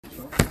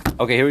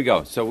Okay, here we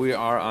go. So we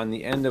are on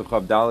the end of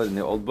Chav Dalet in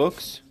the old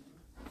books.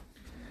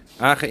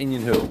 Acha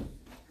Inyan Hu.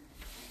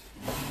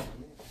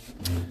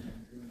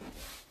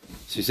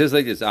 So he says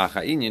like this: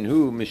 Acha Inyan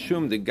Hu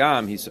Mishum de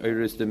Gam His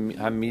Oiris de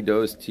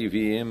Hamidos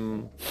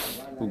Tivim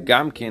Hu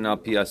Gamkin Al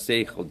Pi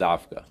Aseichel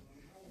Dafka.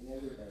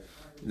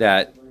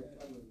 That,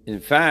 in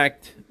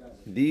fact,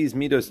 these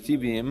Midos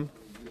Tivim,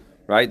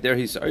 right there,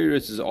 His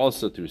Oiris is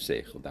also through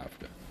Seichel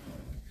Dafka.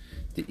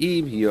 The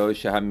Ib Hio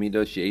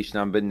Shahamidos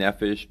Sheishnam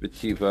Benefesh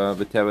Betiva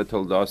Beteva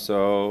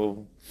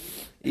Toldaso.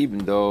 Even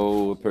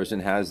though a person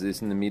has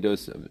this in the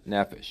Midos of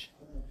Nefesh,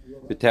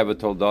 Beteva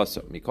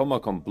Toldaso. Mikol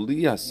Makom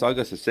Bli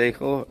Hasagas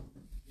Haseichel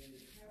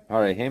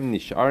Harehem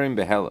Nisharim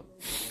Behelim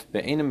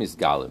Be'enam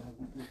Isgalim.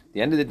 At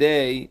the end of the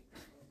day,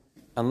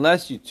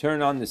 unless you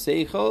turn on the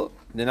Seichel,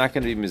 they're not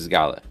going to be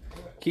Mizgala.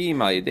 Ki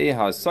Ma'idei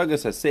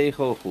Hasagas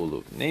Haseichel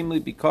Hulu. Namely,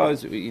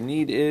 because what you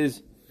need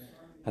is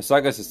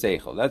Hasagas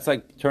Haseichel. That's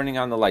like turning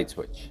on the light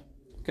switch.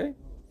 Okay?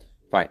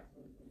 Fine.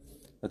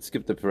 Let's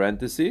skip the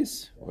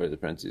parentheses. Where do the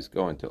parentheses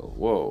go until?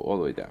 Whoa, all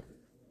the way down.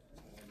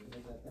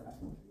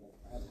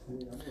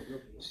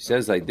 She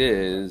says like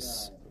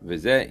this: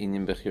 V'zeh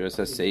inim bechiras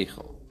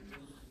haseichel.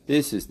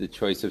 This is the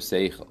choice of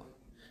seichel.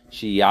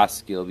 She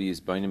yaskil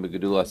v'yizbonim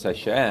begedulas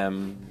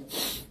Hashem.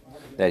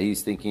 That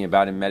he's thinking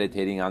about and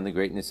meditating on the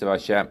greatness of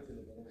Hashem.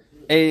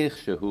 Eich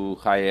shehu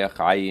chayei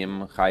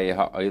chayim chayei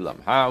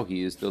ha'olam. How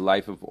he is the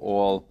life of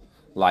all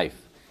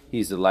life.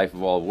 He's the life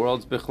of all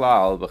worlds.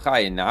 Bichlal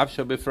v'chayei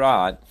nafsho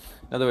bifrad.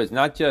 In other words,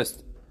 not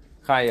just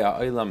chayei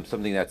ha'olam,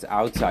 something that's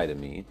outside of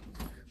me,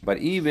 but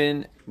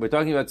even we're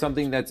talking about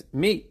something that's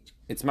me.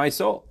 It's my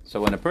soul.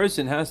 So when a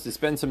person has to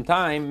spend some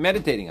time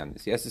meditating on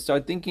this, he has to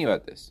start thinking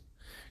about this.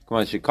 Come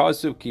on,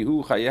 shikasu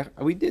kihu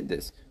chayecha. We did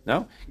this,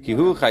 no?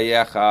 Kihu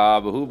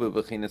chayecha v'hu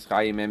bebechinas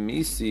chayim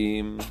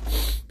emisim,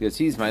 because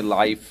he's my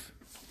life.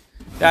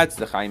 That's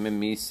the chayim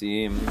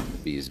emisim.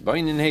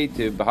 V'yizboinin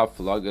heitiv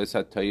b'haflagas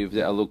hatoyiv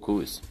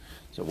de'elokus.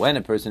 So when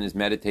a person is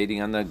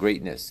meditating on the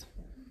greatness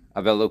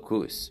of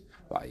Elokus,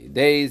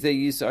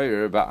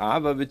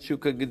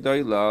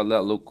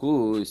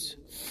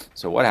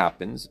 so what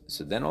happens?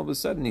 So then all of a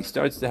sudden he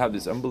starts to have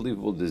this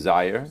unbelievable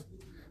desire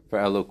for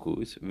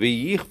Elokus,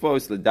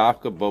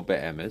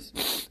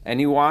 and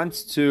he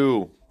wants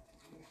to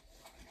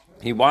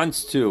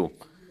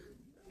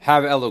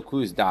have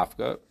Elokus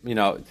dafka,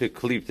 to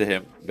cleave to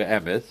him,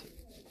 be'emes.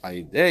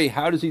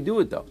 How does he do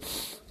it though?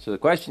 So the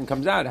question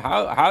comes out: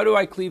 How do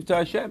I cleave to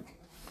Hashem?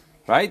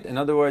 Right? In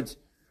other words,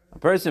 a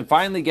person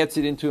finally gets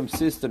it into his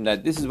system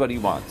that this is what he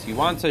wants. He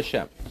wants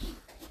Hashem.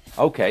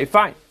 Okay,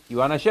 fine. You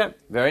want Hashem?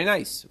 Very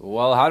nice.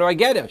 Well, how do I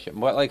get Hashem?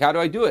 How do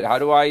I do it? How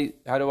do I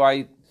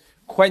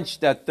quench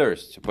that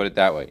thirst? To put it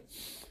that way.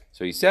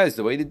 So he says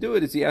the way to do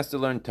it is he has to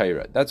learn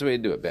Torah. That's the way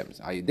to do it.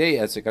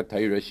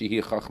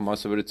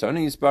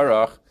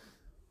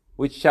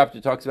 Which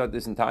chapter talks about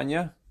this in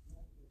Tanya?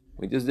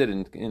 We just did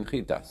it in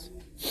Chitas.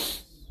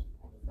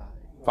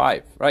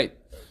 5, right?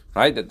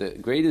 Right, that the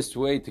greatest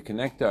way to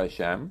connect to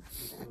Hashem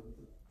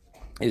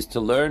is to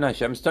learn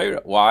Hashem's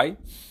Torah. Why?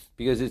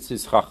 Because it's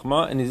His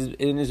Chachma and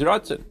His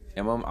Ratzon.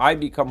 And when I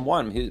become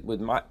one with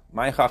my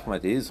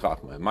Chachma to His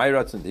Chachma, and my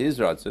Ratzon to His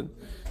Ratzon,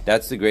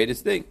 that's the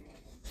greatest thing.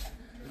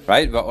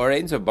 Right?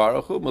 V'orein Sof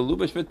Baruch Hu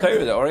melubash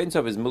v'Torah. The Orein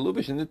Sof is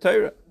melubash in the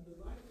Torah.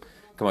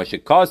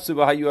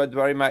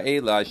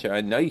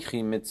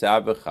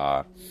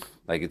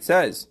 Like it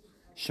says,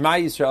 Shema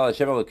Yisrael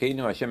Hashem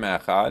Elokeinu Hashem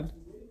Echad.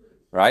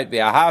 Right?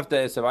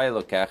 That it's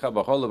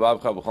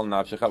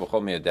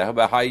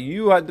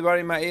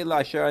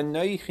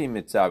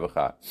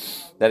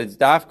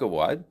dafka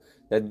what?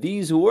 That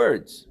these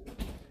words,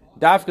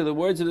 dafka the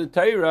words of the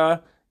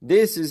Torah,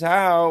 this is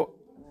how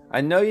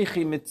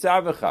Anochi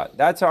mitzavecha.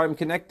 That's how I'm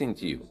connecting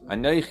to you.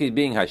 Anochi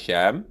being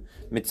Hashem,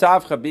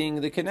 mitzavcha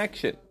being the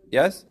connection.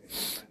 Yes?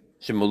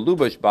 That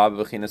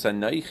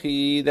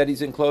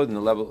he's enclosed in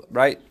the level,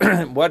 right?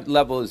 What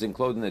level is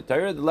enclosed in the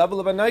Torah? The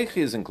level of Anochi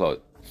is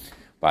enclosed.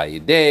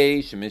 And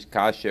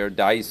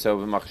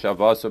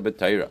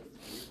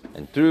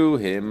through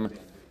him,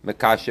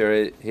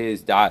 Mekasher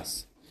his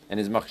das and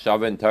his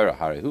machshava and Torah.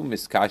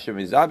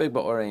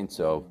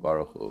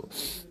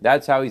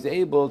 That's how he's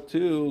able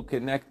to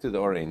connect to the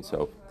Orein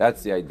Sof.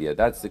 That's the idea.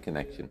 That's the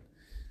connection.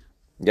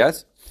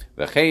 Yes?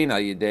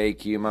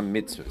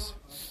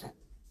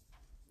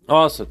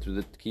 Also through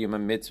the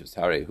kiyum mitzvahs.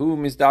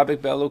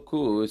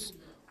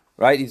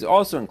 Right? He's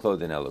also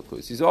enclosed in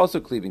Elokus. He's also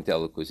cleaving to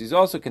Elokus. He's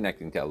also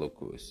connecting to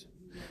Elokus.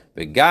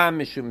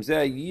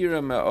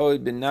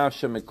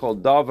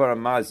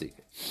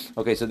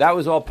 Okay, so that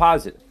was all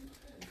positive.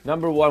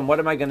 Number 1, what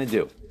am I going to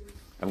do?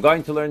 I'm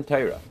going to learn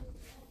Torah.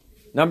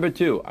 Number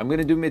 2, I'm going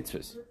to do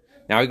mitzvahs.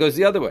 Now he goes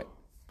the other way.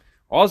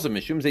 Also,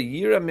 he's going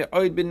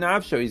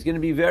to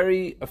be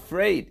very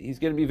afraid. He's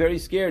going to be very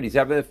scared. He's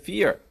having a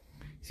fear.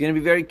 He's going to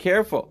be very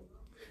careful.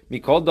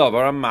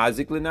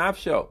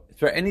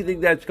 For anything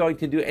that's going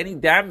to do any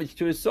damage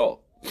to his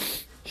soul.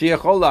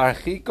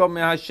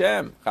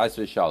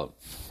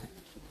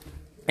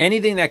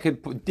 Anything that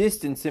could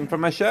distance him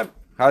from Hashem.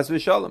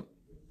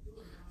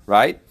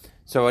 Right?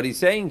 So what he's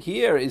saying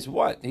here is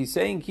what? He's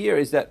saying here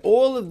is that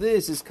all of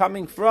this is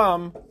coming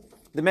from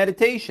the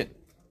meditation.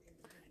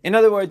 In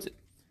other words,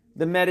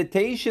 the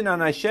meditation on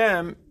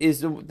Hashem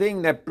is the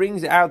thing that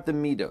brings out the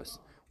midos.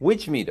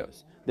 Which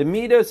midos? The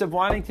midos of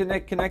wanting to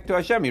connect to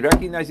Hashem. You're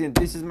recognizing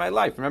that this is my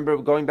life. Remember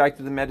going back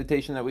to the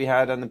meditation that we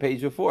had on the page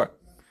before,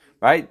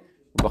 right?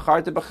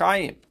 B'charta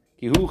b'chayim,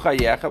 ki hu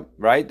chayecha,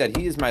 right? That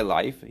He is my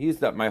life. He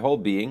is my whole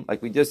being.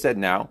 Like we just said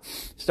now,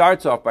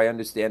 starts off by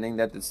understanding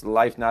that it's the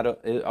life not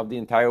of the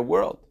entire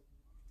world,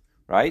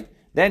 right?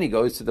 Then he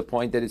goes to the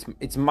point that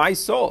it's my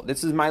soul.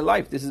 This is my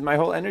life. This is my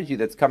whole energy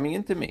that's coming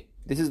into me.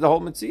 This is the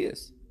whole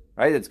Metzius,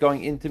 right? It's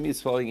going into me.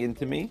 It's flowing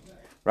into me,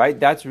 right?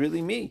 That's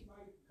really me,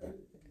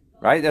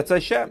 right? That's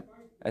Hashem.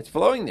 That's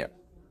flowing there.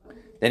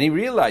 Then he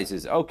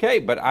realizes, okay,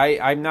 but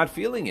I'm not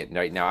feeling it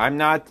right now.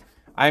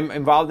 I'm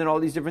involved in all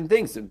these different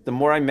things. The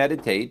more I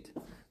meditate,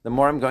 the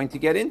more I'm going to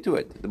get into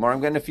it. The more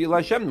I'm going to feel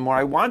Hashem, the more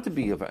I want to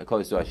be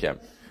close to Hashem.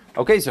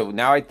 Okay, so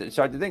now I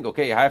start to think,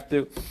 okay,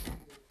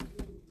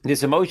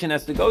 this emotion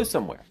has to go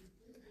somewhere.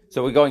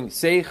 So we're going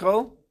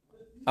seichel,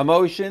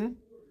 emotion,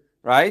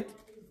 right?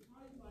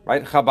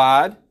 Right?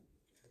 Chabad,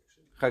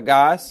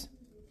 chagas,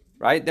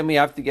 right? Then we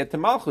have to get to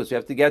malchus. We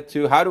have to get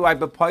to how do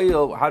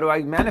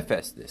I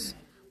manifest this?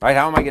 Right?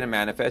 How am I going to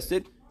manifest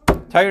it?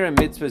 Torah and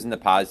mitzvahs in the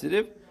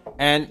positive,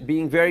 and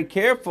being very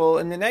careful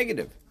in the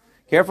negative.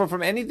 Careful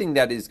from anything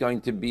that is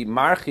going to be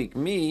marchik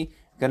me,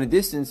 going to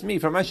distance me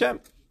from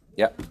Hashem.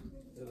 Yep.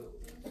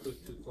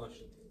 Quick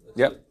question.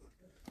 Yep.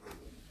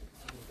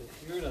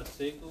 The Bechira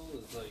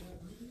Seichel is like,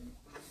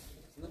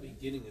 in the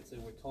beginning, it's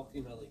like we're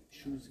talking about like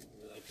choosing.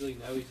 I feel like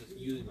now he's just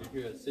using the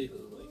Bechira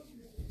Seichel,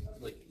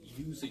 like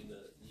using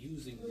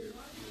your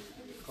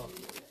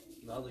chachma,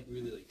 not like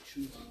really like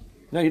choosing.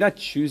 No, you're not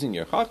choosing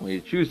your chachma.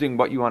 You're choosing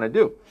what you want to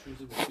do.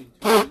 Choosing between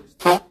two things.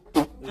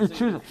 It's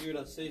like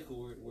Bechira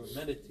Seichel, we're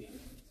meditating.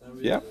 It's not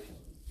really Yeah. like,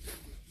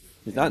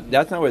 It's not.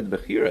 That's not where the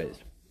bechira is.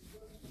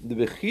 The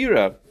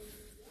bechira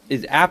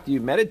is after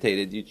you've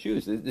meditated, you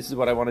choose. This is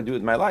what I want to do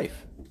with my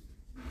life.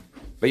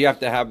 But you have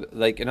to have,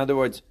 like, in other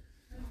words,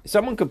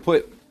 someone could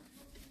put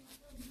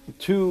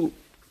 2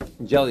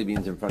 jelly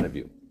beans in front of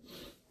you,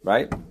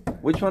 right?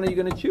 Which one are you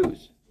going to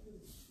choose?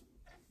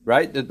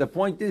 Right? The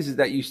point is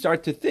that you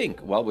start to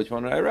think, well, which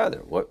one would I rather?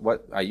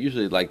 What I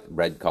usually like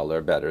red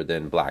color better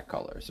than black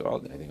color,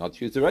 so I think I'll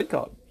choose the red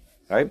color,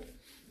 right?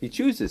 He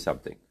chooses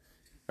something.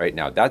 Right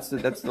now, that's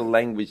the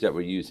language that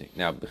we're using.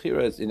 Now,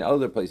 Bechira is in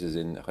other places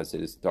in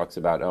Hasidus talks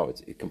about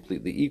it's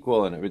completely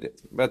equal and everything.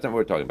 But that's not what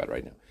we're talking about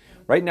right now.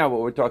 Right now,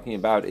 what we're talking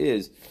about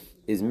is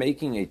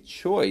making a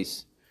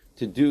choice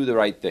to do the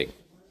right thing.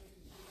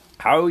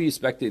 How are you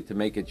expected to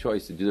make a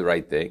choice to do the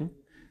right thing?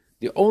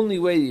 The only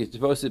way you're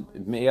supposed to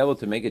be able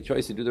to make a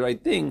choice to do the right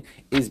thing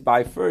is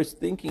by first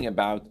thinking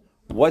about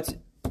what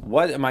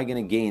am I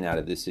going to gain out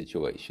of this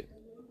situation?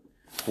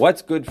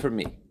 What's good for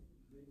me,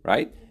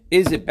 right?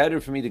 Is it better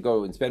for me to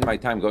go and spend my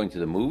time going to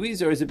the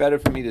movies, or is it better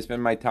for me to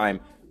spend my time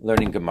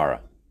learning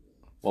Gemara?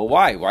 Well,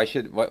 why?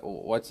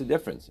 What's the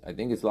difference? I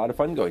think it's a lot of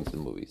fun going to the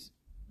movies.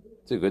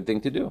 It's a good thing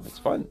to do. It's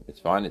fun.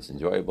 It's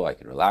enjoyable. I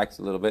can relax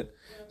a little bit.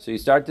 So you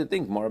start to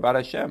think more about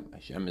Hashem.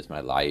 Hashem is my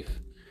life.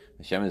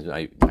 Hashem is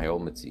my whole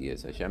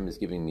Metzias. Hashem is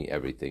giving me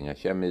everything.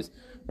 Hashem is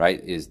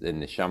the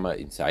neshama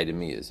inside of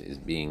me is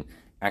being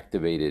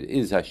activated.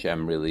 Is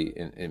Hashem really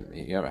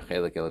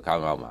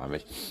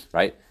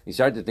right? You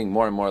start to think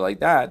more and more like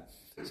that.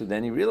 So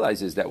then he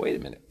realizes that, wait a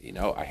minute,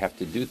 I have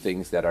to do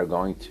things that are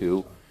going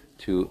to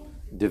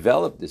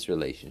develop this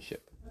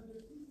relationship,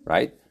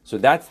 right? So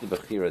that's the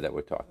bechira that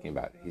we're talking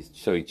about.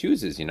 So he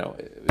chooses, it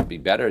would be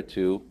better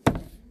to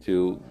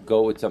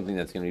go with something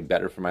that's going to be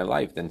better for my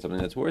life than something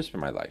that's worse for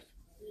my life.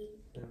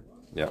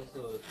 Yeah.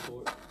 Also,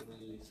 when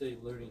you say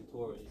learning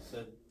Torah, you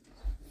said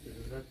it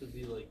doesn't have to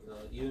be like,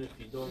 even if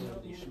you don't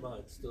learn the Shema,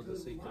 it's still the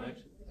same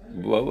connection.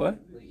 What?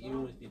 Like,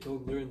 even if you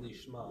don't learn the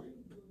Shema,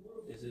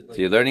 is it like...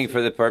 So you're learning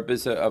for the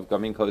purpose of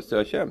coming close to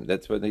Hashem.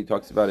 That's what he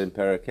talks about in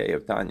Parakeh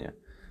of Tanya.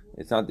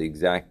 It's not the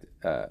exact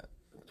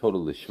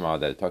total Lishma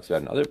that it talks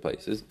about in other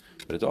places,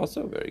 but it's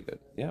also very good.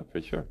 Yeah,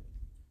 for sure.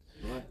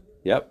 Right.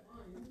 Yep.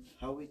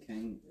 How we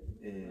can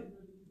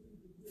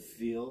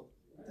feel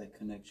the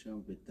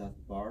connection with that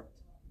part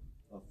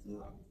of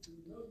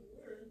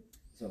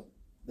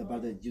the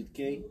part that Yud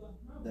K,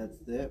 that's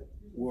the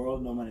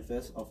world no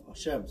manifest of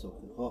Hashem, so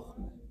the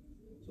Chochmah.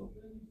 So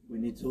we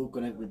need to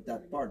connect with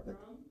that part, but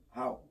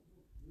how?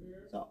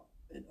 So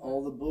in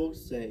all the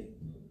books say,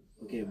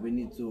 okay, we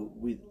need to,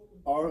 with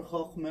our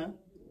Chochmah,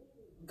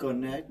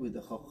 connect with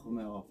the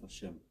Chochmah of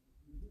Hashem.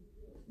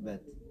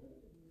 But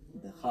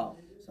the how?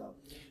 So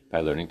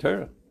By learning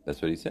Torah.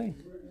 That's what he's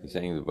saying. He's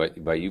saying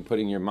by you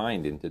putting your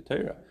mind into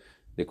Torah.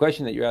 The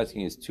question that you're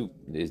asking is two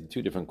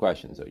different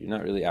questions. So you're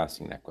not really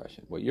asking that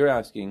question. What you're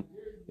asking,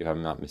 if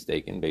I'm not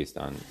mistaken, based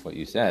on what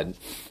you said,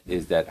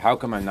 is that how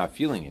come I'm not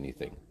feeling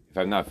anything? If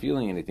I'm not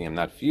feeling anything, I'm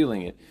not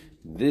feeling it.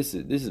 This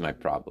is my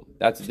problem.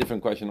 That's a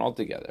different question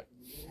altogether.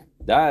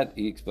 That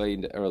he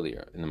explained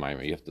earlier in the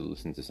Maimer. You have to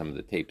listen to some of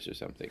the tapes or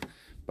something.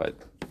 But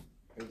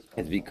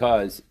it's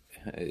because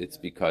it's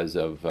because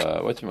of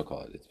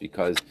whatchamacallit. It's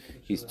because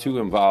he's too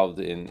involved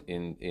in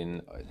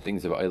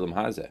things of Olam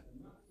Hazeh.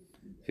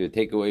 If you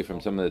take away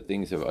from some of the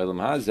things of Olam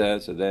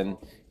Hazeh, so then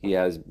he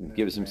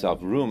gives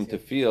himself room to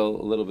feel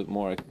a little bit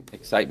more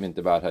excitement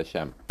about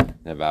Hashem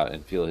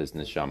and feel his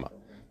neshama.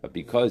 But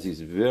because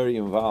he's very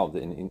involved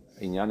in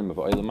Yanim of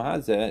Olam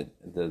Hazeh,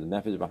 the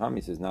Nefesh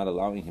Bahamis is not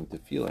allowing him to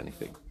feel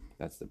anything.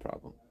 That's the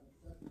problem.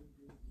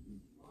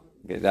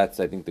 Okay, that's,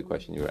 I think, the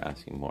question you were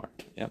asking more.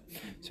 Yeah.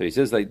 So he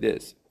says like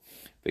this.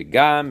 Also,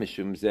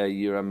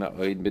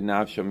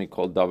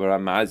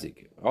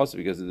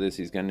 because of this,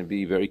 he's going to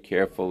be very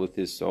careful with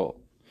his soul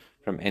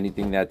from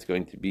anything that's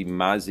going to be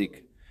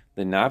mazik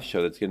the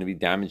nafsho, that's going to be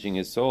damaging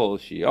his soul.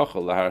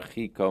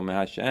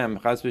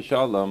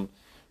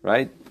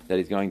 Right? That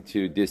he's going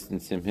to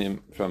distance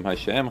him from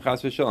Hashem.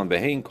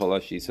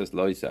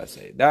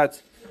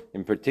 That's,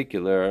 in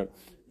particular,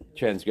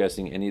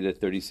 transgressing any of the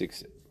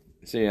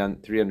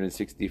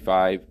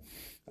 365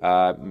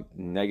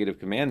 negative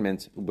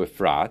commandments.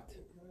 Befrat.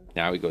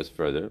 Now he goes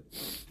further.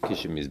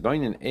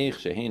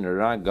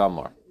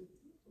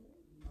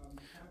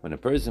 When a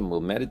person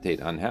will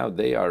meditate on how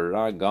they are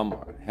ra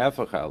gamar,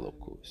 hefach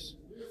elokus,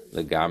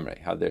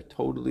 legamre, how they're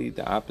totally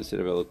the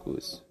opposite of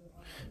elokus.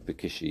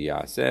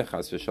 V'kishiyaseh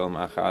chas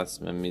v'shalom achas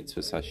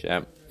mitzvos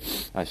Hashem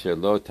asher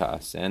lo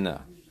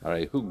ta'asena.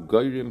 Alright, who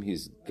goyrim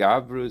his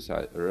gavrus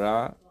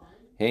ra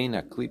hein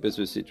haklipas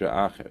v'sitra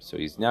acher. So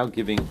he's now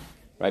giving.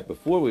 Right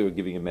before we were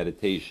giving a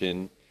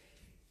meditation.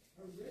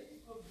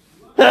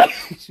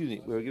 Excuse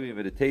me. We were giving a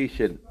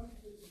meditation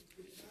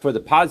for the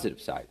positive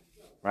side.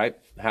 Right?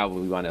 How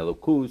we want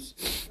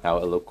Elokus, how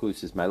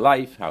Elokus is my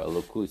life, how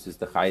Elokus is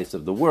the highest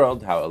of the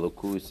world, how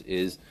Elokus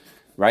is,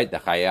 right, the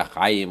Chaya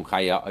Chayim,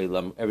 Chaya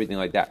Olam, everything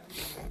like that.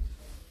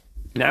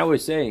 Now we're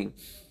saying,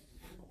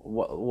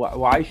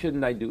 why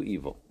shouldn't I do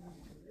evil?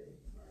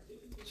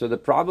 So the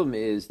problem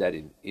is that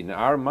in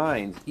our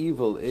minds,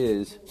 evil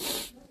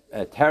is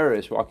a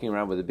terrorist walking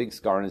around with a big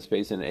scar on his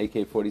face and an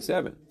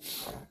AK-47.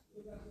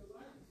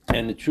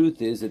 And the truth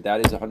is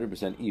that is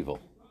 100% evil.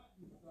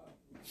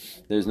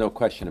 There's no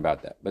question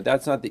about that. But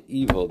that's not the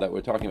evil that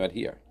we're talking about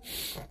here.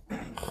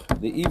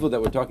 The evil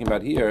that we're talking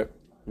about here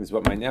is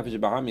what my Nefesh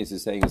Bahamis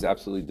is saying is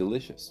absolutely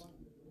delicious.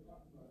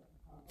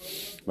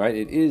 Right?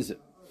 It is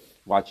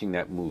watching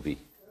that movie.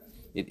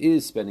 It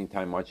is spending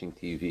time watching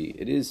TV.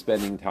 It is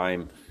spending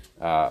time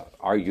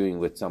arguing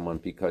with someone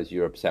because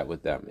you're upset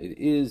with them. It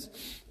is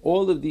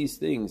all of these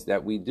things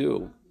that we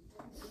do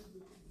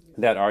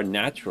that are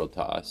natural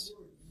to us,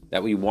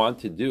 that we want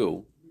to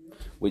do,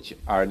 which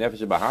our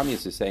Nefesh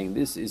Bahamis is saying,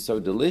 this is so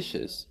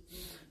delicious.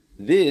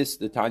 This,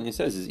 the Tanya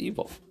says, is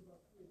evil.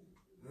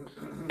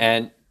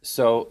 And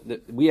so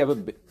we have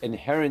an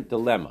inherent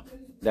dilemma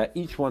that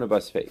each one of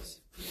us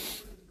face.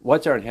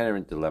 What's our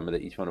inherent dilemma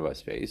that each one of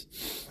us face?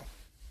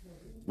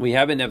 We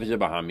have a Nefesh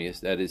Bahamis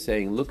that is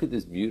saying, look at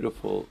this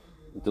beautiful,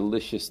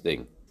 delicious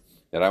thing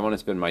that I want to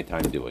spend my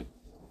time doing.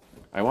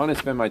 I want to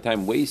spend my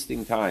time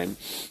wasting time,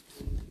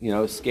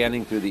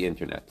 scanning through the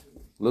internet.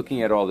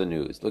 Looking at all the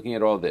news, looking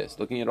at all this,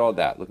 looking at all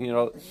that, looking at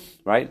all,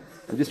 right?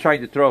 I'm just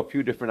trying to throw a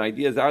few different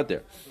ideas out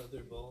there.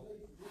 Leather ball.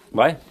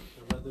 What?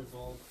 The leather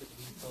ball.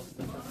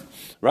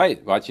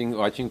 Right,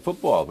 watching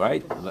football,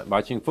 right?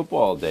 Watching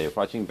football all day,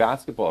 watching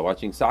basketball,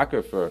 watching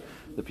soccer for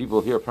the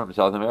people here from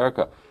South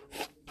America.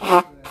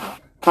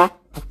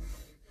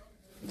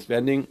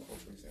 Spending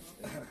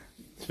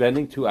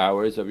 2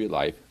 hours of your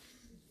life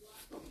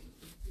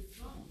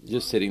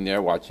just sitting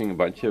there watching a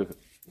bunch of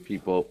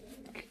people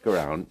kick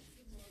around.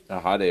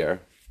 Hot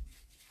air,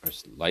 or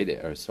light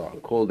air, or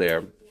cold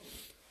air,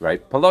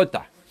 right?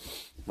 Pelota,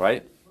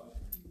 right?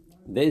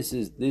 This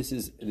is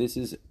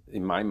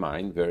in my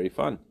mind very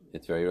fun.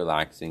 It's very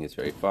relaxing. It's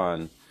very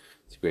fun.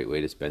 It's a great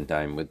way to spend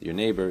time with your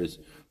neighbors,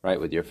 right?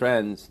 With your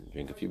friends,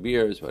 drink a few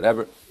beers,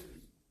 whatever.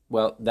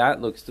 Well, that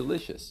looks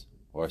delicious.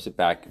 Or sit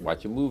back,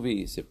 watch a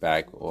movie. Sit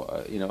back,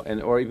 or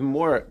or even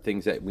more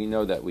things that we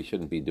know that we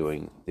shouldn't be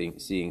doing.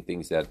 Seeing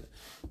things that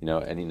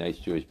any nice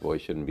Jewish boy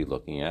shouldn't be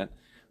looking at,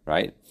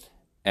 right?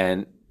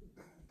 And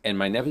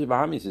my Nefesh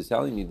Bahamis is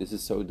telling me this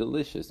is so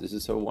delicious, this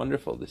is so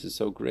wonderful, this is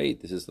so great,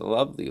 this is so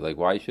lovely. Like,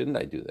 why shouldn't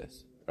I do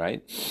this,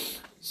 right?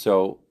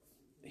 So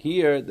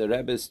here the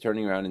Rebbe is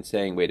turning around and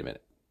saying, wait a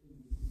minute.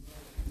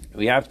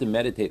 We have to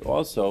meditate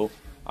also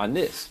on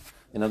this.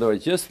 In other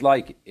words, just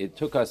like it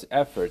took us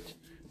effort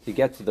to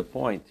get to the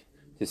point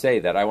to say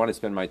that I want to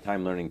spend my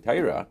time learning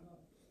Torah,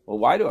 well,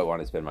 why do I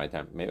want to spend my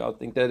time? Maybe I'll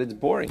think that it's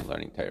boring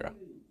learning Torah.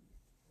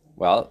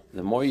 Well,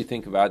 the more you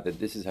think about that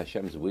this is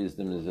Hashem's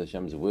wisdom, this is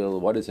Hashem's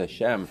will, what is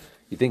Hashem?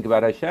 You think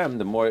about Hashem,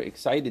 the more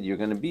excited you're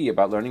going to be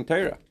about learning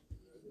Torah.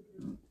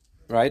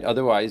 Right?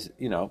 Otherwise,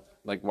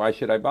 why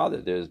should I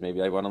bother?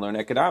 Maybe I want to learn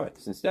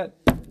economics instead,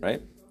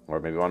 right? Or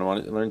maybe I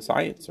want to learn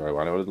science, or I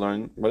want to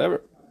learn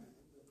whatever.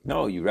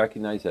 No, you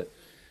recognize that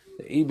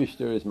the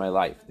Eibishter is my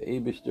life. The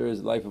Eibishter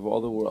is the life of all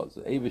the worlds.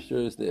 The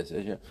Eibishter is this.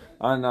 You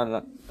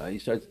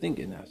start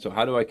thinking now. So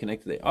how do I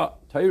connect today? Oh,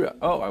 Torah.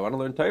 Oh, I want to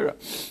learn Torah.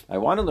 I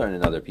want to learn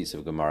another piece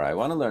of Gemara. I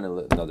want to learn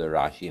another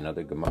Rashi,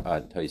 another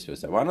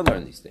Tosfos. I want to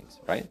learn these things,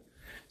 right?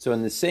 So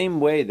in the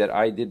same way that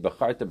I did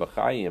Bacharta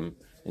B'chayim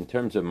in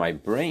terms of my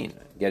brain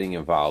getting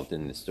involved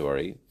in the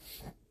story,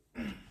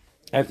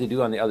 I have to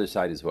do on the other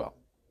side as well.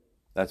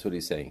 That's what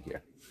he's saying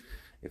here.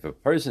 If a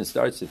person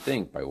starts to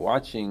think by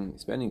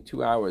spending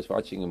 2 hours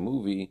watching a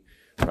movie,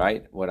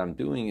 right, what I'm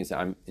doing is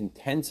I'm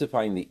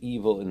intensifying the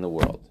evil in the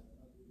world.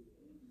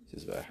 He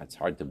says, well, it's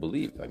hard to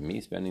believe. By me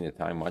spending the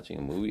time watching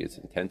a movie, it's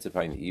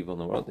intensifying the evil in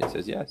the world. He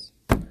says, yes.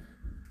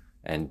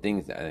 And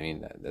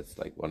that's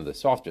like one of the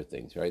softer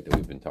things, right, that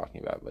we've been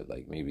talking about, but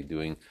like maybe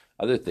doing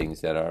other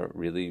things that are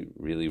really,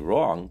 really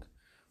wrong,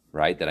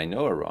 right, that I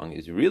know are wrong,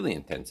 is really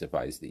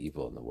intensifies the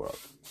evil in the world,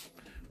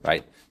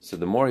 right? So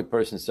the more a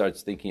person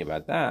starts thinking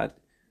about that,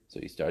 so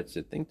he starts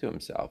to think to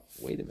himself,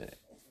 wait a minute,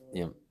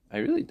 I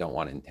really don't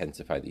want to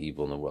intensify the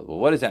evil in the world. Well,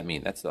 what does that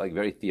mean? That's like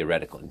very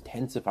theoretical.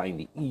 Intensifying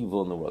the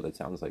evil in the world. That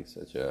sounds like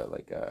such a,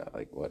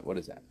 what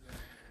is that?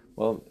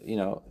 Well,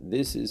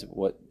 this is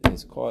what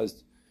has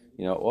caused,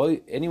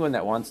 anyone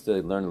that wants to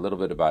learn a little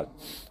bit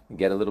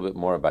get a little bit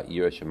more about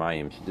Yirah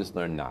Shamayim should just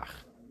learn Nach.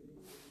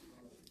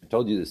 I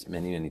told you this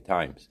many, many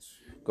times.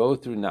 Go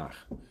through Nach.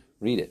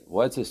 Read it.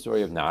 What's the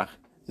story of Nach?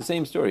 It's the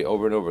same story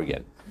over and over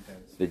again.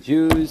 The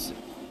Jews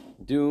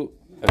do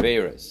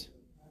Averas.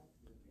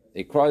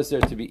 They cause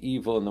there to be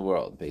evil in the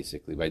world,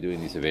 basically, by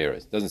doing these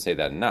Averas. It doesn't say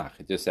that in Nach.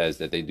 It just says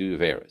that they do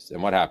Averas.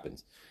 And what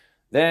happens?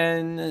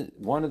 Then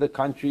one of the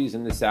countries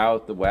in the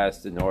south, the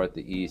west, the north,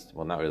 the east,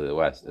 well, not really the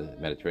west, the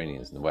Mediterranean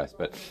is in the west,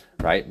 but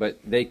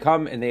they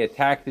come and they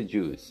attack the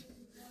Jews.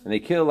 And they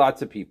kill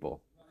lots of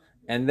people.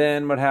 And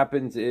then what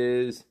happens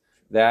is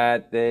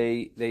that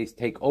they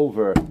take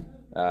over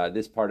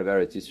this part of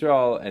Eretz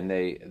Yisrael, and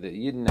the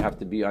Yidden have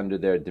to be under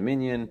their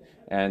dominion,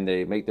 and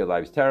they make their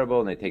lives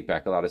terrible, and they take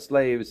back a lot of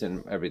slaves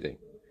and everything.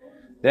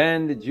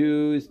 Then the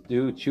Jews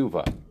do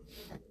tshuva.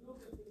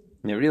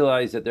 And they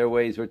realize that their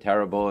ways were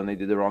terrible, and they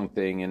did the wrong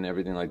thing, and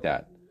everything like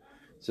that.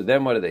 So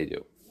then what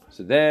do?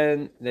 So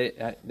then they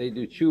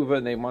do tshuva,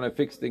 and they want to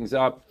fix things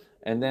up,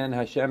 and then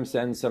Hashem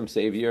sends some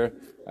savior,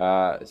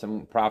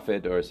 some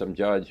prophet or some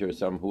judge or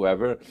some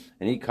whoever,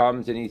 and he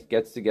comes and he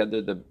gets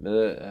together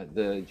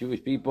the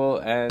Jewish people,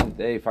 and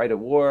they fight a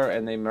war,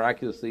 and they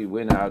miraculously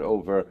win out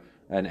over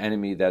an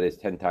enemy that is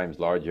 10 times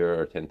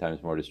larger or 10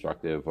 times more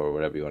destructive or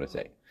whatever you want to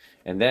say.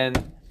 And then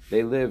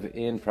they live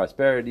in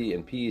prosperity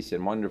and peace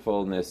and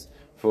wonderfulness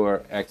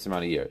for X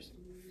amount of years.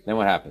 Then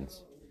what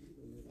happens?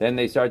 Then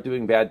they start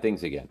doing bad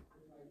things again.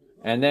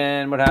 And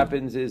then what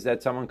happens is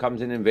that someone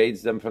comes and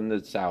invades them from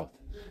the south,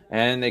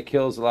 and they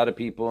kills a lot of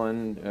people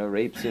and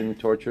rapes and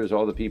tortures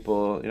all the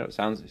people.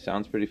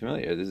 Sounds pretty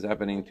familiar. This is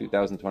happening in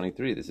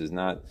 2023. This is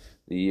not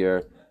the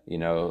year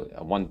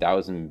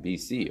 1000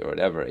 BC or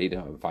whatever,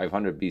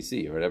 500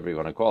 BC or whatever you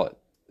want to call it.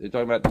 They're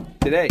talking about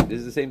today. This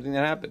is the same thing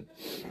that happened.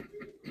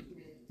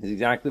 This is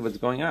exactly what's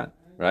going on,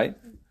 right?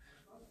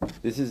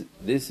 This is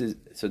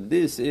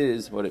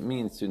what it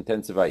means to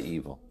intensify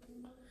evil.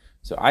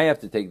 So I have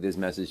to take this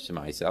message to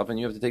myself, and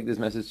you have to take this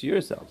message to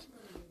yourselves,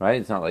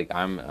 right? It's not like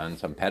I'm on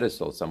some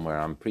pedestal somewhere,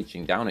 I'm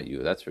preaching down at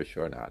you. That's for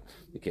sure not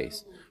the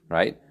case,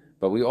 right?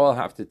 But we all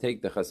have to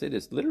take the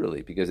Chassidus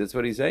literally, because that's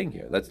what he's saying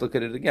here. Let's look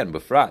at it again.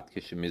 When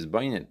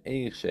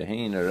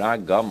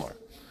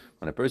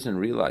a person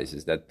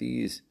realizes that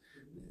these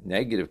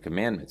negative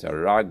commandments are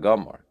ra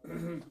gamor,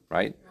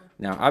 right?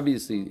 Now,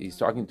 obviously, he's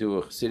talking to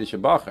a Chassidish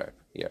bacher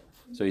here.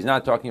 So he's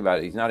not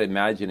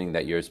imagining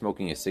that you're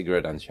smoking a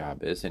cigarette on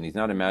Shabbos, and he's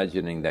not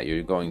imagining that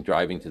you're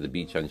driving to the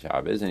beach on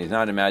Shabbos, and he's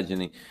not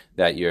imagining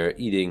that you're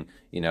eating,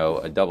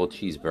 a double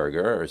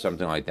cheeseburger or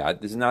something like that.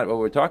 This is not what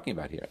we're talking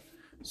about here.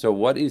 So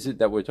what is it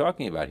that we're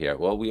talking about here?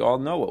 Well, we all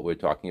know what we're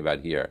talking about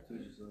here,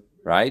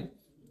 right?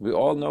 We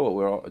all know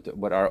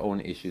what our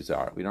own issues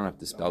are. We don't have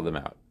to spell them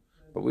out.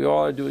 But we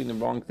all are doing the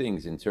wrong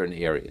things in certain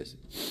areas.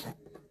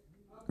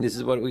 This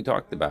is what we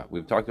talked about.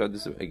 We've talked about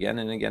this again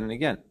and again and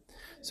again.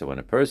 So when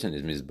a person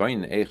is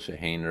mizbayin eich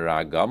shehein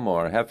ra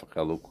gamor hefach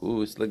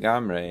elukus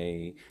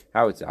legamrei,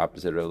 how it's the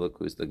opposite of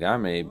elukus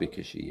legamrei,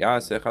 because she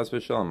yaseh chas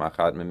v'shalom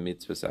achad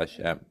mitzvahs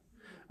Hashem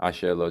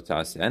asher lo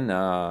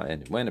tasena,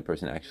 and when a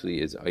person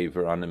actually is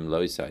over on him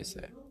lo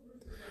yisaiseh,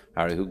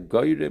 harihu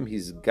goyrim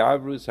his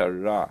gavrus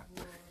hara,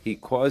 he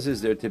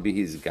causes there to be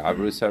his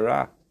gavrus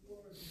hara,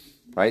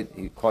 right?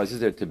 He causes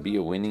there to be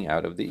a winning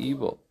out of the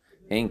evil.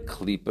 Ein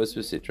klipas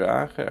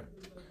v'sitra acher.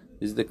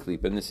 This is the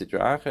klipa and the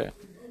sitra acher.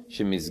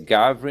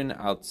 Shemizgavrin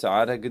al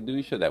tzara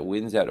kedusha, that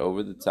wins out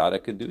over the tzara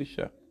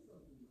kedusha,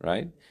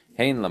 right?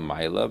 Hein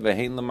lamayla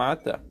v'hein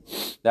lamata,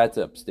 that's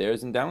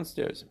upstairs and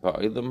downstairs.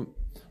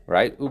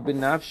 Right?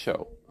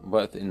 Ubinavsho,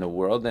 both in the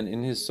world and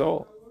in his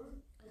soul.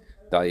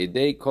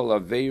 Da'idei kol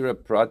aveira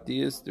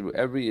pratius, through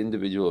every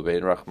individual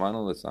aveira rachman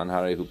l'san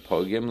harehu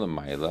pogim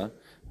lamayla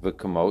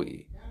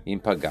v'kamoi im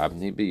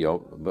pagavni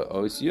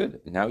b'os yud.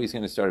 Now he's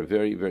going to start a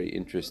very, very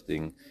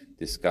interesting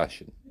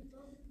discussion.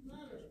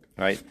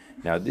 Right?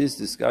 Now this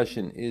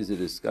discussion is a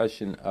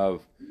discussion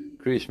of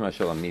Krishma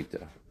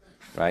Shalamita,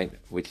 right?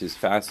 Which is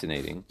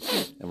fascinating.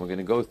 And we're going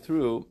to go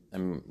through,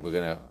 and we're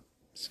going to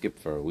skip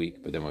for a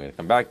week, but then we're going to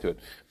come back to it.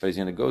 But he's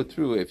going to go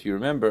through, if you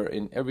remember,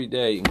 in every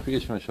day in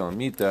Krishma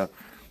Shalamita,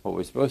 what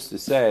we're supposed to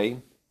say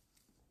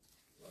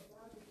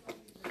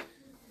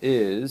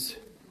is,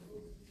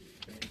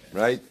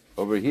 right,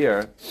 over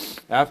here,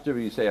 after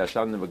you say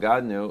Hashem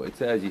Nevagadnu, it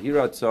says,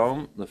 Yehirat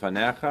Tzom,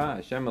 Lefanecha,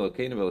 Hashem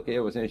Elokeinu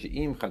Velokei, was saying,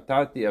 She'im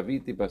Chatati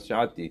Aviti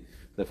Bashati,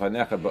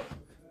 Lefanecha,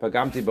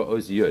 Pagamti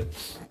Ba'oz Yud.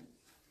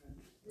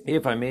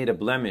 If I made a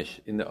blemish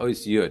in the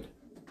Oz Yud,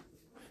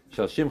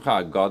 Shal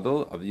Shimcha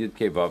Gadol of Yud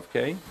Kei Vav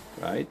Kei,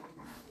 right?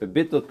 But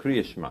Bittul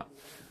Kriyashma.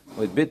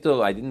 With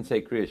Bittul, I didn't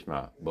say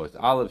Kriyashma, but it's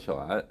Aleph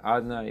Shal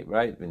Adnai,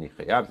 right?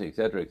 V'nichayavti,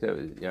 etc.,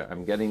 etc. Yeah,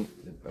 I'm getting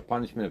a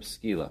punishment of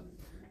Skila.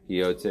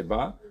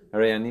 Hiyotzeba,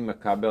 Harei Ani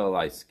Makabel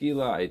Alai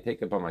Skila, I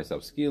take upon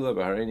myself Skila,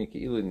 V'hareini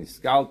Ki'ilu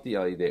Niskalti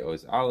Al Yidei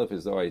Oz Aleph,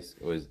 as though I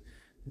was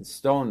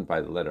stoned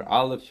by the letter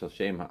Aleph, Shal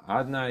Shem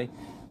Ha'adnai,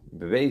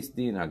 Beveis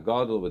Din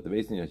HaGadol, with the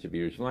Beis Din should be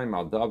Yerushalayim,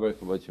 Al Daber,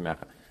 Kavod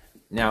Shemecha.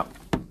 Now,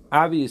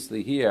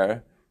 obviously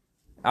here,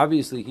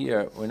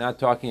 we're not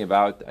talking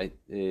about,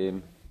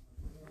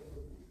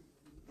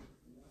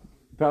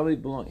 probably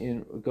belong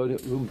in, go to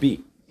room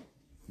B.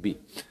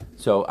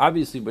 So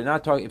obviously we're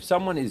not talking, if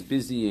someone is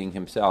busying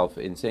himself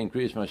in saying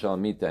Kriya Shema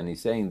Shalamita and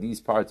he's saying these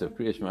parts of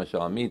Kriya Shema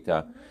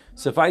Shalamita,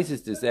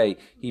 suffices to say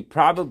he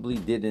probably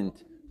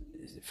didn't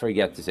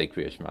forget to say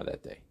Kriya Shema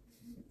that day.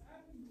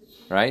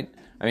 Right?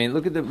 I mean,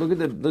 look at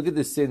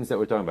the sins that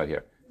we're talking about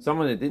here.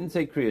 Someone that didn't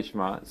say Kriya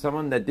Shema,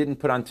 someone that didn't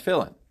put on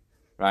tefillin,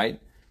 right?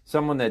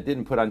 Someone that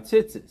didn't put on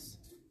tzitzis,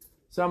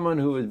 someone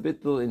who was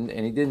bittul and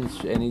he didn't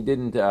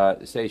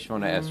say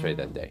Shmona Esrei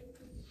that day.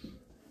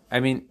 I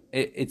mean,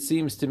 it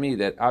seems to me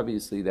that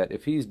obviously that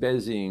if he's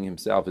busying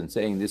himself and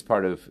saying this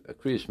part of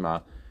Kriya Shema,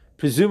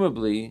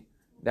 presumably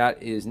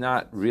that is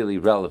not really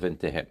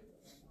relevant to him.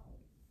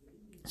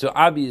 So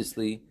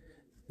obviously,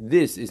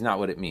 this is not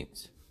what it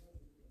means.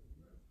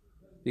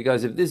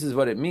 Because if this is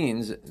what it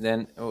means,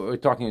 then we're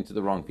talking to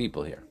the wrong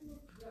people here.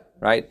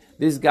 Right?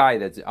 This guy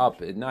that's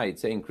up at night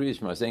saying Kriya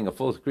Shema, saying a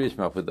full Kriya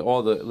Shema with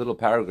all the little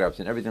paragraphs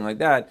and everything like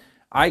that,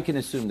 I can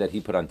assume that he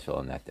put on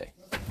tefillin that day.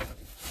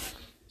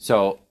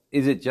 So,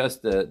 is it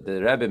just the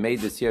Rebbe made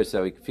this here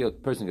so a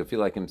person could feel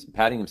like him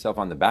patting himself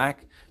on the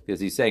back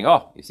because he's saying,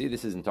 "Oh, you see,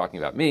 this isn't talking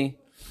about me.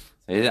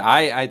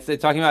 It's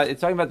talking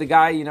about the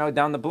guy,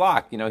 down the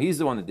block. He's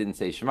the one that didn't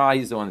say Shema.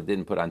 He's the one that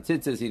didn't put on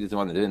tzitzis. He's the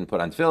one that didn't put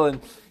on tefillin.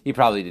 He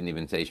probably didn't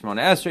even say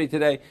Shemona Esrei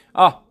today.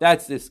 Oh,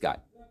 that's this guy.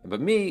 But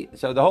me,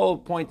 so the whole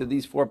point of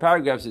these 4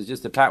 paragraphs is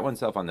just to pat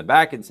oneself on the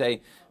back and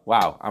say,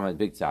 wow, I'm a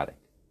big tzaddik.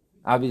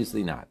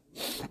 Obviously not.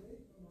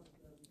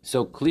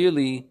 So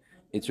clearly,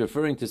 it's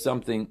referring to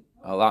something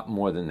a lot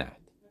more than that,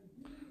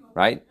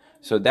 right?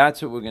 So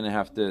that's what we're going to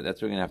have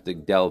to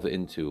delve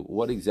into.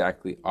 What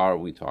exactly are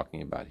we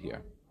talking about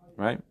here,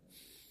 right?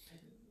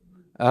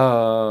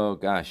 Oh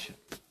gosh,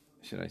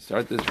 should I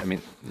start this? I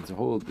mean, it's a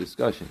whole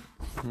discussion.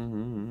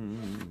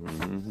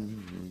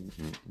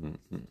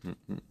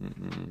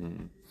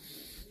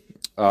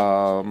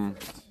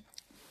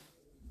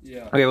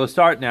 Yeah. Okay, we'll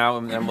start now,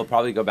 and then we'll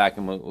probably go back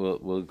and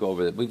we'll go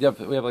over it. We have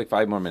like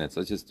 5 more minutes.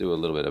 Let's just do a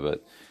little bit of a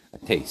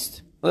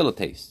little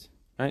taste,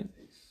 right?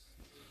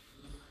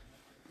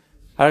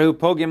 He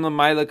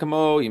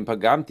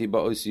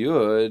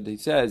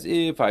says,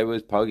 if I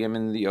was pagim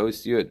in the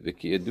os yud,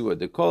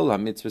 the kol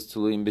ha-mitzvahs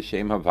tuluim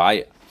b'shem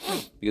havaya,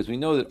 because we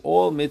know that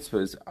all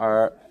mitzvahs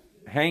are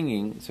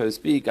hanging, so to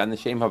speak, on the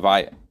shem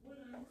havaya.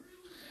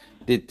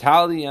 The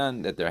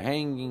talian, that they're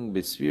hanging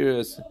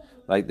b'sfiras,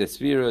 like the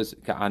spheres,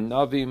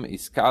 ka'anavim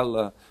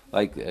iskala,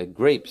 like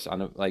grapes on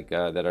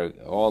that are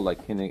all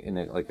like in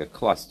a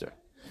cluster.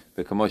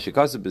 Like the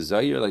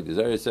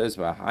Zayir says,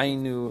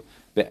 "V'hainu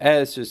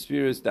be'eser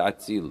spheres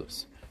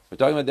da'atzilus." We're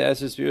talking about the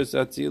eser spheres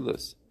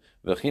da'atzilus.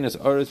 V'chinas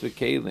oros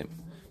v'kelim.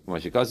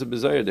 K'moshikasa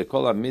b'Zayir, the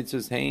kol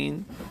ha-mitzvahs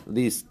hein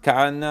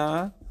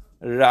liskana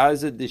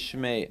raza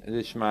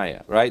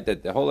dishmaya. Right,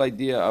 that the whole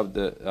idea of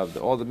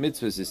all the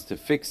mitzvahs is to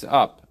fix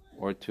up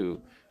or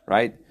to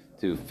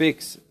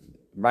fix.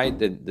 Right,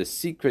 the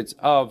secrets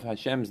of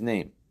Hashem's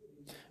name.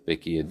 And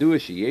it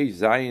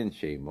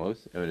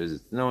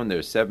is known there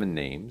are 7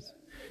 names,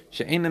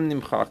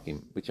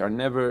 which are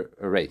never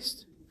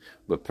erased.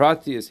 But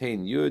Prati is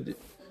Hein Yud,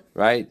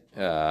 right?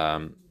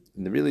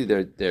 Really,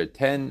 there are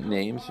 10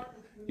 names,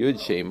 Yud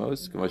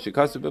Shemos,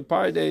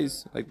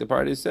 like the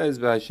Pardes says,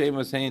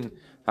 Shemos Hein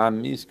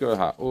HaMiskor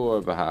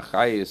HaOr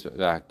V'HaChayis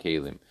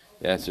V'HaKelim.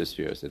 The Esser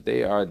spheres, that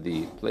they are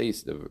the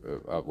place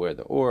of where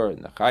the Or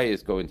and the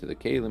Chayis go into the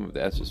Kalim of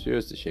the Esser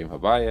spheres, the Shem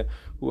Havaya,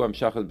 who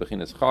Hamshachat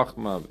B'chinas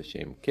Chachma,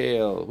 B'Shem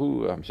Kael,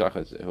 who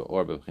Hamshachat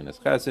Or B'chinas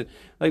Chesed.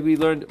 Like we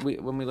learned,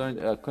 when we learned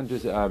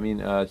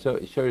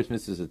Shorish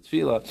Mitzvahs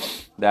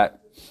Tefillah, that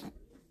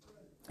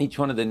each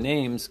one of the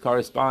names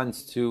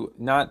corresponds to,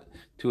 not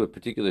to a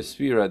particular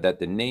sphera, that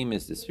the name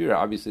is the sphera.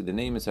 Obviously the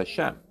name is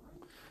Hashem,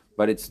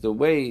 but it's the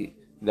way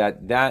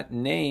that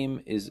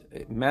name is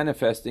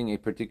manifesting a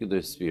particular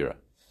sphera.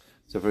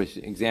 So for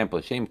example,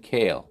 Shem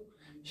Kael.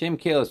 Shem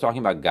Kael is talking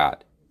about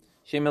God.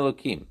 Shem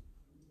Elokim,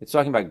 it's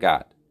talking about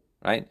God,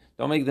 right?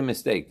 Don't make the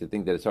mistake to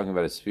think that it's talking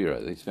about a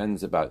sphera. He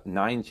spends about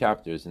 9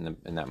 chapters in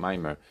that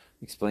mimer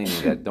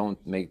explaining that don't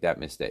make that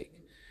mistake.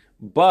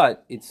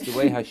 but it's the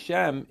way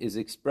Hashem is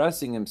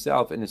expressing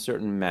himself in a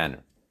certain manner.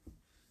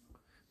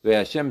 The way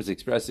Hashem is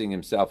expressing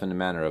himself in a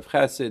manner of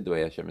chesed, the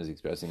way Hashem is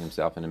expressing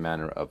himself in a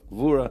manner of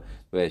gvura,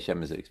 the way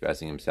Hashem is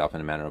expressing himself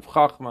in a manner of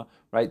chachma,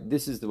 right?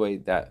 This is the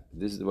way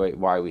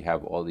why we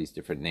have all these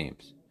different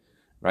names,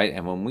 right?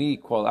 And when we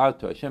call out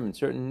to Hashem in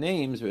certain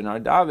names in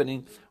our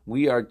davening,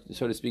 we are,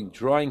 so to speak,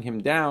 drawing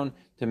him down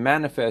to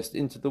manifest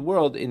into the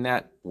world in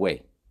that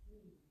way.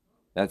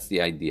 That's the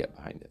idea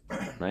behind it,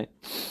 right?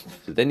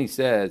 So then he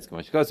says,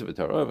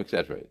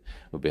 etc.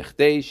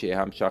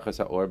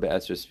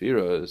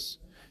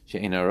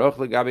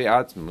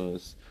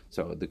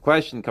 So the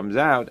question comes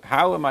out,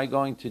 how am I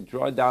going to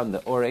draw down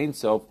the Or Ein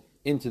Sof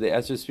into the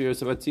Esser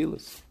Spheros of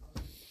Atzilus?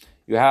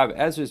 You have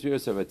Esser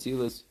Spheros of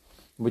Atzilus,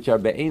 which are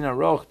Be'ein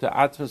Aroch to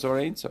Atzmus Or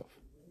Ein Sof.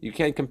 You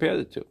can't compare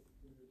the two.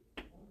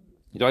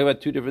 You're talking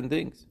about two different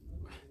things.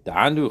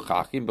 Like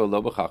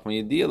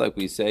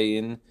we say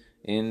in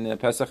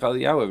Pesach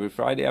Eliyahu every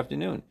Friday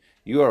afternoon.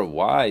 You are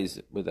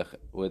wise with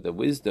a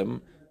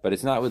wisdom, but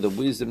it's not with a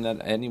wisdom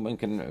that anyone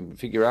can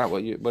figure out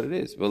what it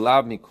is.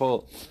 V'lav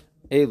mikol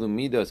elu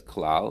midos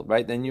klal,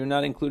 right? Then you're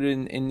not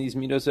included in these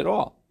midos at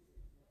all.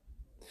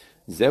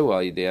 Zeu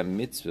al yidei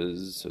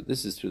mitzvahs. So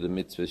this is through the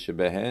mitzvahs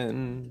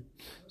shebehen.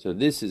 So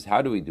this is,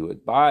 how do we do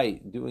it? By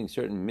doing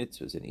certain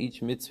mitzvahs, and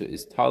each mitzvah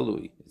is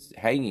talui, it's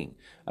hanging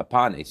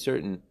upon a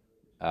certain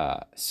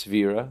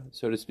sphera,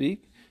 so to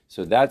speak.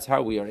 So that's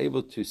how we are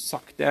able to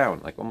suck down,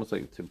 like almost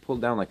like to pull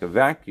down like a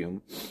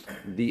vacuum,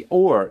 the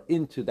ore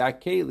into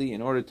that keli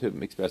in order to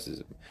express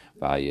it.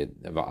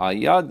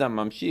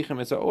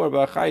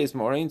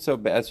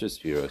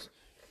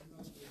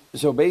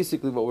 So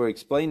basically what we're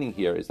explaining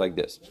here is like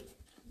this.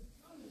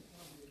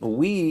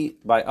 We,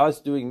 by us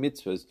doing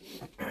mitzvahs,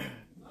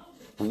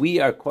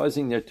 we are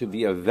causing there to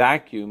be a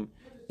vacuum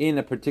in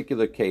a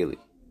particular keli.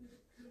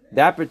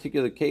 That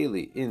particular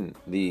keli in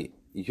the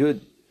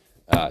Yud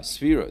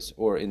Spheros,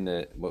 or in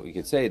the, what we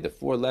could say, the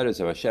four letters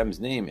of Hashem's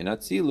name in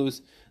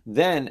Atzilus,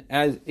 then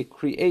as it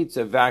creates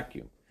a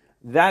vacuum.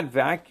 That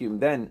vacuum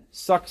then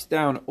sucks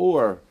down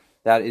ore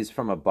that is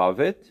from above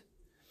it,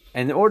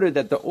 and in order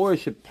that the ore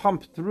should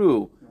pump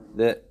through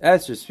the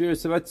Esser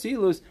Spheros of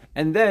Atzilus,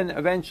 and then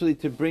eventually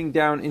to bring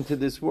down into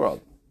this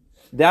world.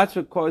 That's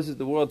what causes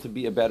the world to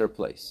be a better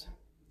place.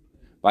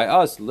 By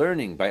us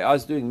learning, by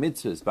us doing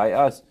mitzvahs, by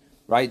us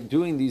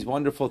doing these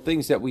wonderful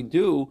things that we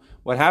do,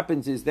 what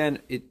happens is then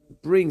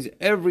it brings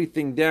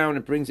everything down.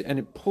 It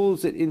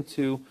pulls it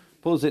into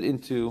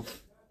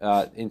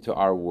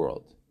our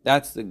world.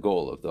 That's the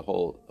goal of the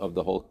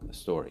whole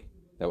story.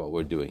 That what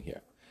we're doing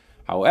here.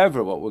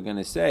 However, what we're going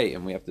to say,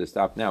 and we have to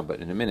stop now, but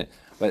in a minute.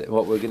 But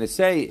what we're going to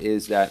say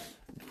is that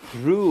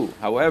through,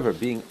 however,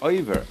 being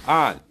over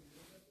on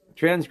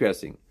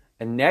transgressing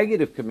a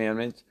negative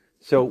commandment,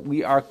 so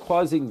we are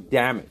causing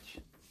damage.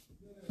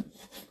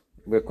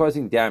 We're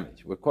causing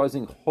damage. We're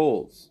causing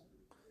holes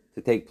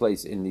to take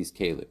place in these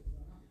kelim.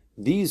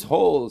 These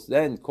holes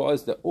then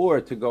cause the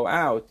ore to go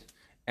out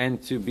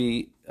and to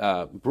be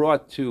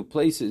brought to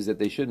places that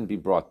they shouldn't be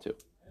brought to,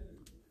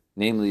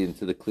 namely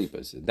into the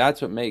klippas.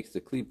 That's what makes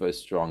the klippas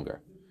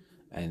stronger.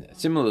 And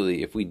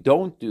similarly, if we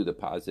don't do the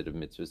positive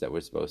mitzvahs that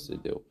we're supposed to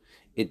do,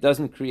 it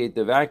doesn't create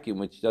the vacuum,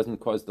 which doesn't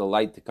cause the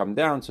light to come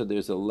down, so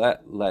there's a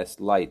less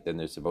light than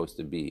there's supposed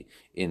to be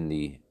in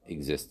the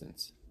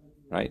existence.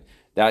 Right?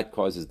 That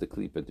causes the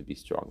klipa to be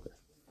stronger.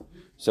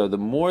 So the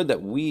more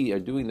that we are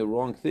doing the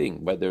wrong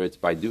thing, whether it's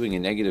by doing a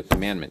negative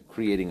commandment,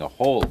 creating a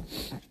hole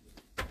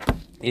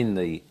in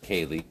the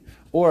keli,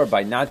 or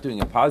by not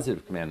doing a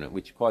positive commandment,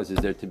 which causes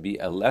there to be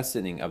a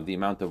lessening of the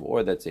amount of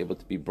ore that's able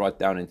to be brought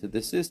down into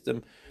the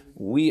system,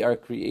 we are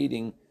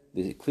creating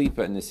the klipa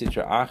and the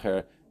sitra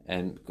acher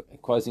and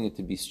causing it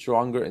to be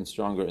stronger and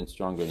stronger and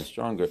stronger and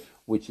stronger,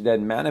 which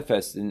then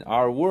manifests in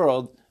our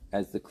world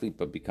as the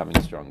klipa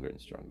becoming stronger and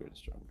stronger and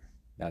stronger.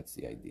 That's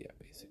the idea,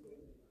 basically.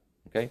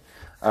 Okay?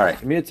 All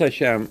right. Mir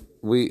Hashem,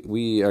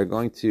 we are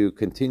going to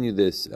continue this